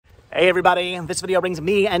Hey everybody, this video brings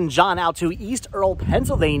me and John out to East Earl,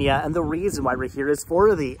 Pennsylvania, and the reason why we're here is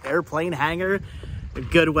for the airplane hangar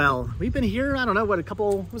Goodwill. We've been here, I don't know, it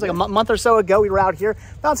was like a month or so ago we were out here,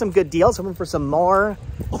 found some good deals, hoping for some more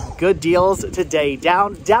good deals today.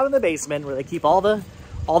 Down in the basement where they keep all the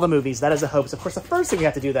movies. That is the hopes. Of course, the first thing we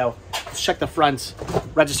have to do though is check the front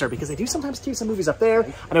register because they do sometimes keep some movies up there.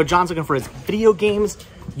 I know John's looking for his video games.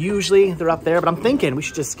 Usually they're up there, but I'm thinking we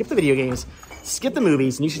should just skip the video games, skip the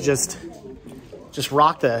movies, and you should just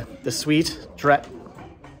rock the sweet dread.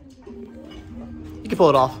 You can pull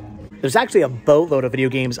it off. There's actually a boatload of video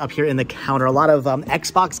games up here in the counter. A lot of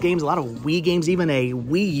Xbox games, a lot of Wii games, even a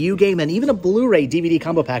Wii U game, and even a Blu-ray DVD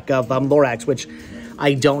combo pack of Lorax, which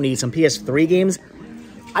I don't need. Some PS3 games.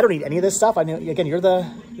 I don't need any of this stuff. I know, again, you're the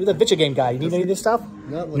video game guy. You need any of this stuff?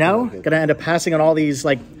 No? Gonna end up passing on all these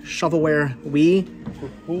like shovelware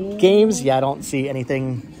Wii games. Yeah, I don't see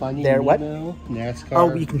anything Finding there. What? NASCAR.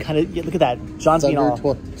 Oh, you can kind of look at that. John's being all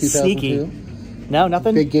sneaky. No,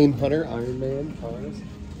 nothing. Big Game Hunter, Iron Man, cars.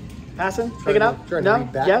 Passing? Picking up? No?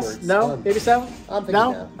 Yes? No? Maybe so? I'm thinking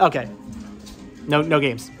no? now. Okay. No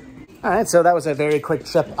games. All right, so that was a very quick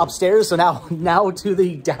trip upstairs. So now to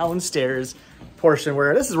the downstairs portion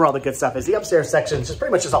where this is where all the good stuff is. The upstairs section is just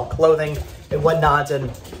pretty much just all clothing and whatnot.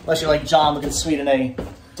 And unless you're like John looking sweet in a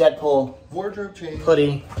Deadpool wardrobe change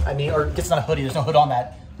hoodie, I mean, or it's not a hoodie, there's no hood on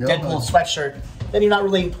that. No, Deadpool sweatshirt, then you're not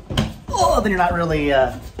really,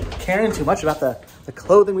 caring too much about the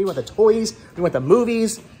clothing. We want the toys, we want the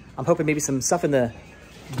movies. I'm hoping maybe some stuff in the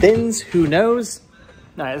bins, who knows?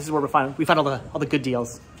 All right, this is where we find all the good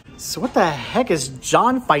deals. So what the heck is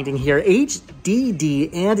John finding here?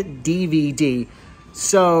 HDD and DVD.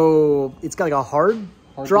 So it's got like a hard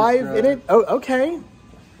drive in it? Oh, okay.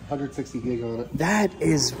 160 gig on it. That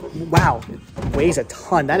is, wow, it weighs a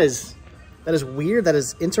ton. That is weird. That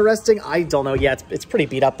is interesting. I don't know. Yeah, it's pretty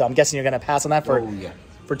beat up though. I'm guessing you're gonna pass on that for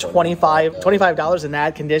 $25 in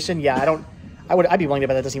that condition. Yeah, I'd be willing to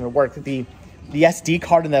bet that doesn't even work. The SD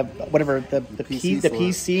card and the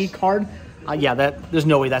PC card. Yeah, there's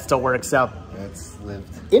no way that still works. So that's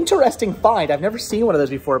lived. Interesting find. I've never seen one of those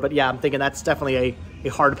before, but yeah, I'm thinking that's definitely a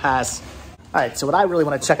hard pass. All right, so what I really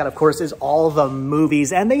want to check out, of course, is all the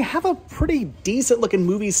movies, and they have a pretty decent looking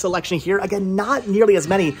movie selection here. Again, not nearly as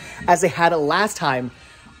many as they had last time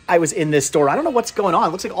I was in this store. I don't know what's going on.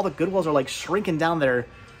 It looks like all the Goodwills are like shrinking down their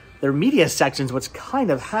media sections, which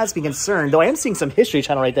kind of has me concerned. Though I am seeing some History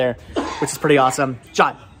Channel right there, which is pretty awesome.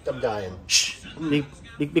 John, I'm dying. Shh.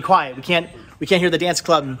 Be quiet. We can't hear the dance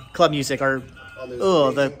club music or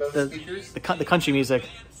the country music.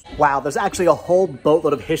 Wow, there's actually a whole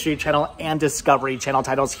boatload of History Channel and Discovery Channel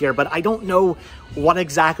titles here, but I don't know what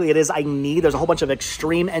exactly it is I need. There's a whole bunch of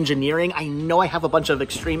Extreme Engineering. I know I have a bunch of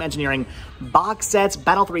Extreme Engineering box sets.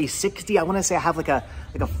 Battle 360. I want to say I have like a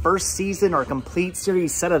first season or a complete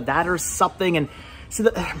series set of that or something. And so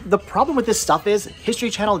the problem with this stuff is History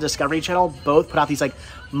Channel and Discovery Channel both put out these like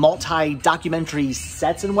multi-documentary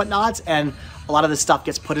sets and whatnot, and a lot of this stuff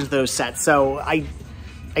gets put into those sets. So I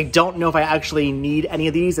don't know if I actually need any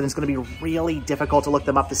of these, and it's going to be really difficult to look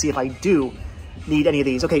them up to see if I do need any of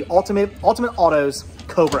these. Okay, Ultimate Autos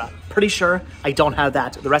Cobra. Pretty sure I don't have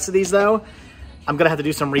that. The rest of these though, I'm going to have to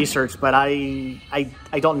do some research, but I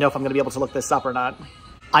don't know if I'm going to be able to look this up or not.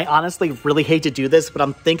 I honestly really hate to do this, but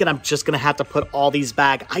I'm thinking I'm just going to have to put all these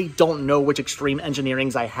back. I don't know which Extreme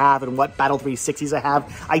Engineerings I have and what Battle 360s I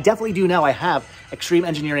have. I definitely do know I have Extreme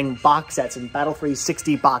Engineering box sets and Battle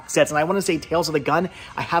 360 box sets. And I want to say Tales of the Gun.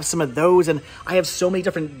 I have some of those, and I have so many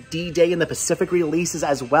different D-Day and the Pacific releases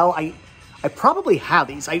as well. I probably have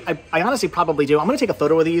these. I honestly probably do. I'm going to take a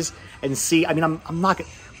photo of these and see. I mean, I'm not, we're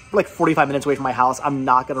like 45 minutes away from my house. I'm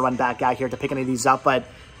not going to run back out here to pick any of these up, but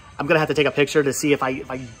I'm going to have to take a picture to see if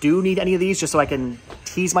I do need any of these, just so I can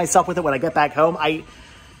tease myself with it when I get back home. I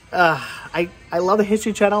love the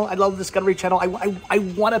History Channel. I love the Discovery Channel. I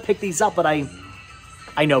want to pick these up, but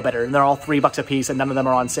I know better. And they're all $3 a piece, and none of them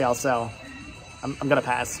are on sale, so I'm going to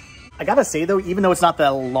pass. I got to say, though, even though it's not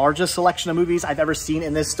the largest selection of movies I've ever seen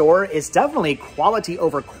in this store, it's definitely quality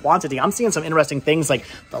over quantity. I'm seeing some interesting things like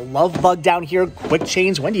the Love Bug down here, Quick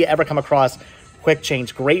Change. When do you ever come across Quick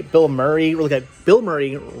Change? Great Bill Murray. Look at Bill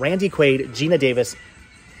Murray, Randy Quaid, Gina Davis.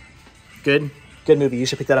 Good movie. You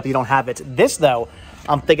should pick that up if you don't have it. This, though,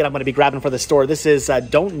 I'm thinking I'm going to be grabbing for the store. This is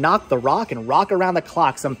Don't Knock the Rock and Rock Around the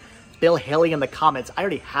Clock. Some Bill Haley in the comments. I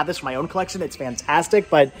already have this for my own collection. It's fantastic,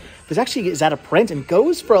 but this actually is out of print and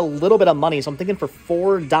goes for a little bit of money. So I'm thinking for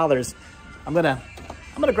 $4. I'm gonna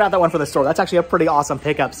grab that one for the store. That's actually a pretty awesome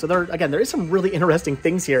pickup. So there is some really interesting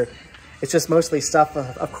things here. It's just mostly stuff,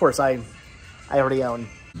 of course, I already own.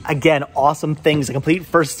 Again, awesome things. A complete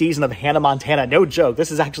first season of Hannah Montana. No joke.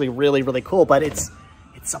 This is actually really, really cool, but it's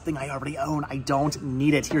something I already own. I don't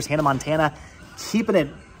need it. Here's Hannah Montana. Keeping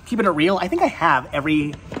it real. I think I have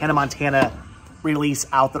every Hannah Montana release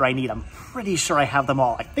out that I need. I'm pretty sure I have them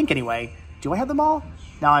all. I think anyway. Do I have them all?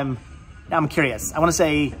 Now I'm curious. I want to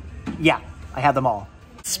say, yeah, I have them all.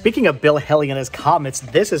 Speaking of Bill Haley and his Comets,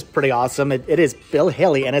 this is pretty awesome. It is Bill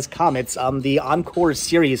Haley and his Comets, the Encore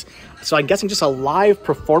series. So I'm guessing just a live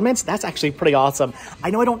performance. That's actually pretty awesome.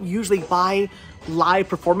 I know I don't usually buy live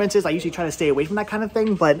performances. I usually try to stay away from that kind of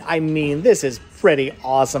thing, but I mean, this is pretty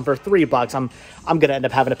awesome for $3. I'm gonna end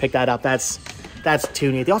up having to pick that up. That's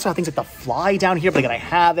too neat. They also have things like the Fly down here, but again, I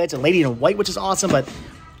have it. And Lady in White, which is awesome, but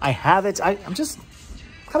I have it. I'm just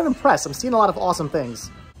kind of impressed. I'm seeing a lot of awesome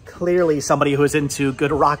things. Clearly somebody who's into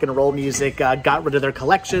good rock and roll music got rid of their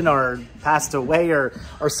collection or passed away or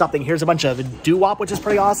something. Here's a bunch of doo-wop, which is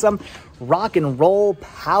pretty awesome. Rock and Roll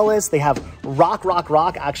Palace. They have Rock, Rock,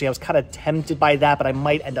 Rock. Actually, I was kind of tempted by that, but I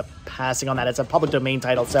might end up passing on that. It's a public domain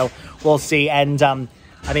title, so we'll see. And I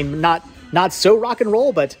mean, not so rock and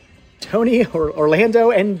roll, but Tony, Orlando,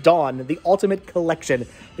 and Dawn, the Ultimate Collection.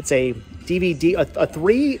 It's a DVD, a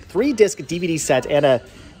three-disc DVD set and a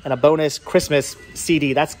bonus Christmas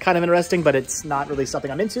CD. That's kind of interesting, but it's not really something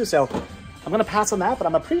I'm into, so I'm going to pass on that, but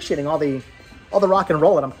I'm appreciating all the rock and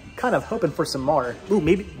roll, and I'm kind of hoping for some more. Ooh,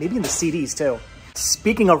 maybe in the CDs, too.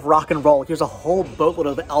 Speaking of rock and roll, here's a whole boatload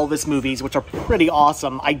of Elvis movies, which are pretty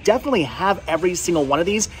awesome. I definitely have every single one of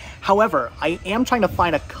these. However, I am trying to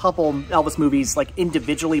find a couple Elvis movies, like,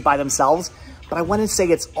 individually by themselves, but I want to say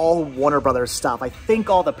it's all Warner Brothers stuff. I think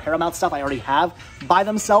all the Paramount stuff I already have by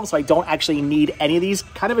themselves, so I don't actually need any of these.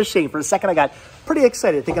 Kind of a shame. For a second, I got pretty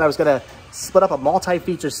excited, thinking I was going to split up a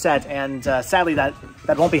multi-feature set, and sadly, that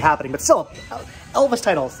won't be happening. But still, Elvis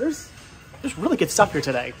titles. There's really good stuff here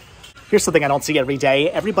today. Here's something I don't see every day.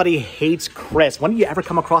 Everybody Hates Chris. When do you ever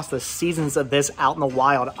come across the seasons of this out in the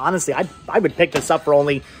wild? Honestly, I would pick this up for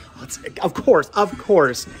only... Of course.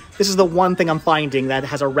 This is the one thing I'm finding that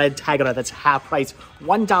has a red tag on it that's half price.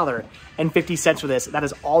 $1.50 for this. That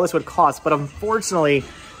is all this would cost. But unfortunately,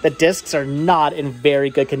 the discs are not in very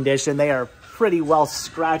good condition. They are pretty well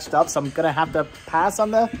scratched up, so I'm going to have to pass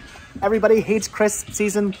on the Everybody Hates Chris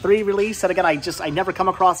Season 3 release. And again, I never come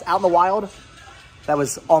across out in the wild. That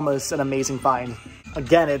was almost an amazing find.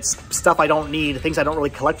 Again, it's stuff I don't need, things I don't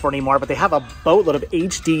really collect for anymore, but they have a boatload of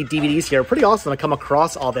HD DVDs here. Pretty awesome to come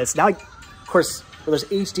across all this. Now, of course, for those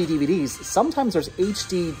HD DVDs, sometimes there's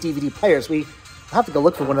HD DVD players. We have to go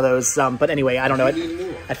look for one of those. But anyway, I don't know.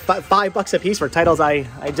 At $5 a piece for titles I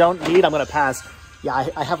don't need, I'm going to pass. Yeah,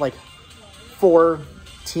 I have like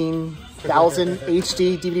 14,000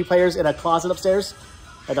 HD DVD players in a closet upstairs.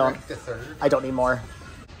 I don't need more.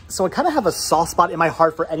 So I kind of have a soft spot in my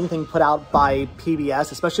heart for anything put out by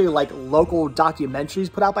PBS, especially like local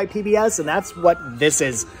documentaries put out by PBS, and that's what this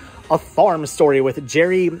is. A farm story with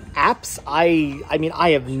Jerry Apps. I mean, I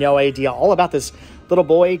have no idea all about this little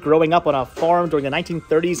boy growing up on a farm during the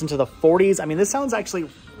 1930s into the 40s. I mean, this sounds actually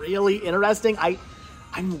really interesting. I'm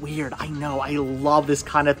weird. I know. I love this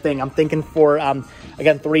kind of thing. I'm thinking for,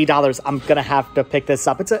 again, $3, I'm going to have to pick this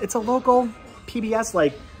up. It's a local PBS,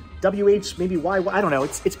 like, WH, maybe Y, I don't know.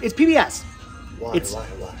 It's PBS. Why?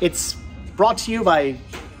 It's brought to you by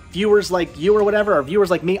viewers like you or whatever, or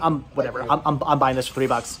viewers like me. I'm buying this for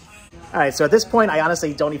 $3. All right, so at this point, I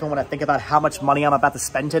honestly don't even want to think about how much money I'm about to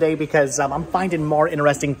spend today, because I'm finding more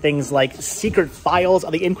interesting things like Secret Files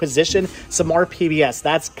of the Inquisition, some more PBS.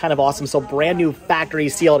 That's kind of awesome. So brand new factory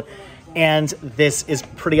sealed. And this is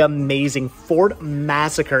pretty amazing. Fort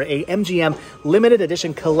Massacre, a MGM limited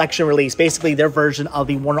edition collection release, basically their version of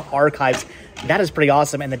the Warner Archives. That is pretty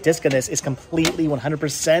awesome, and the disc in this is completely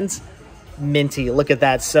 100% minty. Look at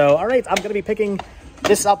that. So, all right, I'm going to be picking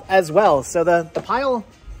this up as well. So the pile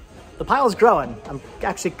is growing. I'm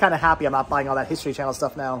actually kind of happy I'm not buying all that History Channel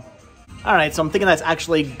stuff now. All right, so I'm thinking that's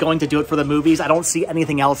actually going to do it for the movies. I don't see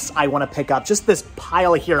anything else I want to pick up. Just this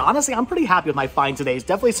pile here. Honestly, I'm pretty happy with my find today. It's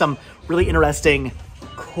definitely some really interesting,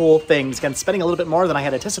 cool things. Again, spending a little bit more than I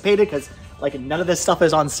had anticipated because, like, none of this stuff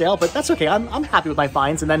is on sale, but that's okay. I'm happy with my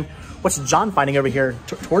finds. And then, what's John finding over here?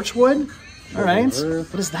 Torchwood? All right.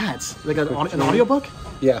 What is that? Like an audiobook?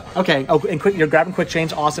 Yeah. Okay. Oh, and you're grabbing Quick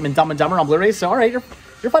Change. Awesome. And Dumb and Dumber on Blu-ray. So, all right, you're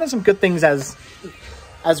finding some good things as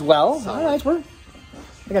well. All right,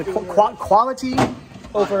 again, quality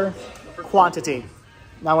over quantity.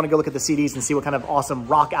 Now I want to go look at the CDs and see what kind of awesome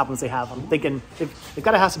rock albums they have. I'm thinking they've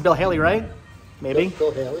got to have some Bill Haley, right? Maybe.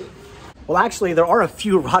 Bill Haley? Well, actually, there are a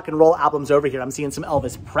few rock and roll albums over here. I'm seeing some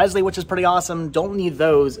Elvis Presley, which is pretty awesome. Don't need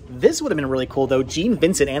those. This would have been really cool, though. Gene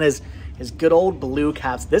Vincent and his good old blue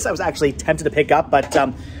caps. This I was actually tempted to pick up, but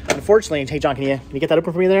unfortunately, hey, John, can you get that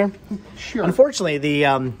open for me there? Sure. Unfortunately,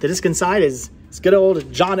 the disc inside is good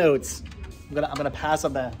old John Oates. I'm gonna pass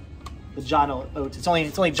on the John Oates. It's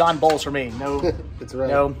only John Bowles for me. No, That's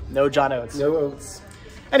right. No John Oates. No oats.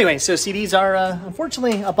 Anyway, so CDs are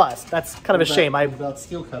unfortunately a bust. That's kind of a shame. What about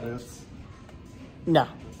steel cutters? No.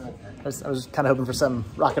 Okay. I was kind of hoping for some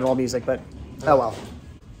rock and roll music, but oh well.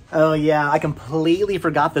 Oh yeah, I completely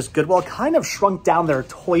forgot this Goodwill kind of shrunk down their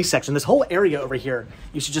toy section. This whole area over here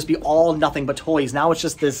used to just be all nothing but toys. Now it's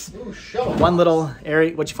just this one little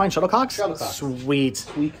area. What'd you find? Shuttlecocks? Shuttlecocks. Sweet.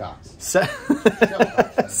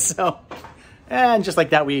 Sweetcocks. So, and just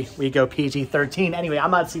like that, we go PG-13. Anyway,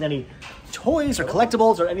 I'm not seeing any toys or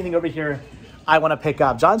collectibles or anything over here I want to pick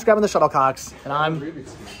up. John's grabbing the Shuttlecocks,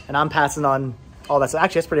 and I'm passing on all that. So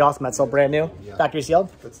actually, that's pretty awesome. That's all brand new, factory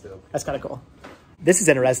sealed. That's dope. That's kind of cool. This is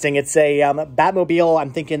interesting. It's a Batmobile.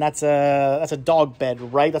 I'm thinking that's a dog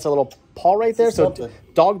bed, right? That's a little paw right there. So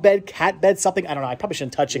dog bed, cat bed, something. I don't know. I probably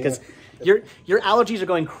shouldn't touch it because your allergies are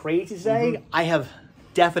going crazy today. I have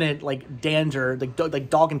definite like dander, like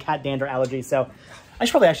dog and cat dander allergies. So I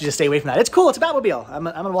should probably actually just stay away from that. It's cool. It's a Batmobile. I'm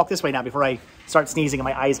gonna walk this way now before I start sneezing and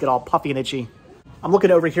my eyes get all puffy and itchy. I'm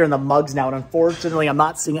looking over here in the mugs now, and unfortunately, I'm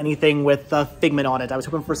not seeing anything with Figment on it. I was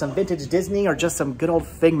hoping for some vintage Disney or just some good old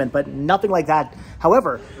Figment, but nothing like that.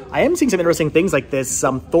 However, I am seeing some interesting things like this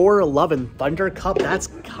Thor Love and Thunder cup. That's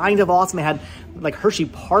kind of awesome. They had like Hershey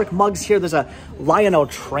Park mugs here. There's a Lionel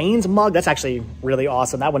Trains mug. That's actually really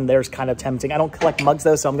awesome. That one there's kind of tempting. I don't collect mugs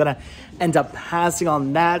though, so I'm gonna end up passing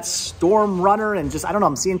on that. Storm Runner and just, I don't know,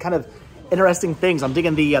 I'm seeing kind of interesting things. I'm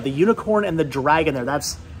digging the unicorn and the dragon there.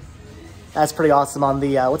 That's pretty awesome on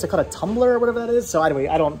the, what's it called, a tumbler or whatever that is. So anyway,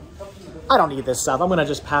 I don't need this stuff. I'm gonna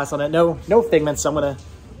just pass on it. No Figments. I'm gonna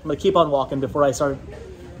keep on walking before I start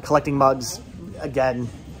collecting mugs again.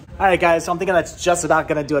 All right, guys, so I'm thinking that's just about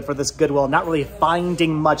gonna do it for this Goodwill. Not really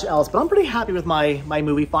finding much else, but I'm pretty happy with my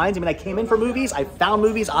movie finds. I mean, I came in for movies, I found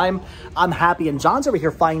movies, I'm happy. And John's over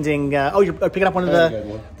here finding, oh, you're picking up one of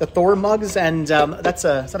the Thor mugs, and is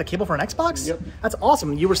that a cable for an Xbox? Yep. That's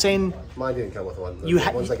awesome. You were saying mine didn't come with one. You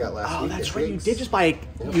had ones I got last week. Oh, that's right.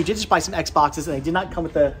 You did just buy some Xboxes, and they did not come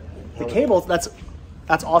with the cables.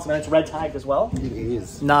 That's awesome, and it's red tagged as well. It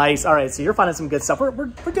is. Nice. All right, so you're finding some good stuff.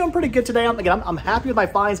 We're doing pretty good today. I'm happy with my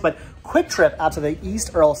finds, but quick trip out to the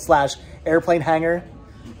East Earl / airplane hangar.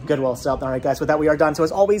 Goodwill stuff. All right, guys, with that, we are done. So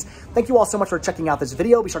as always, thank you all so much for checking out this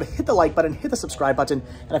video. Be sure to hit the like button, hit the subscribe button,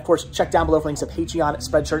 and of course, check down below for links to Patreon,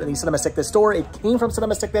 Spreadshirt, and the Cinema Stick This store. It came from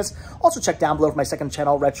Cinema Stick This. Also, check down below for my second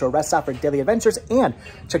channel, Retro Resell, for daily adventures, and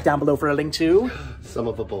check down below for a link to some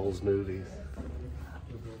of the Bowles movies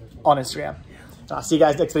on Instagram. I'll see you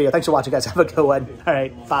guys next video. Thanks for watching, guys. Have a good one. All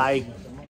right, bye.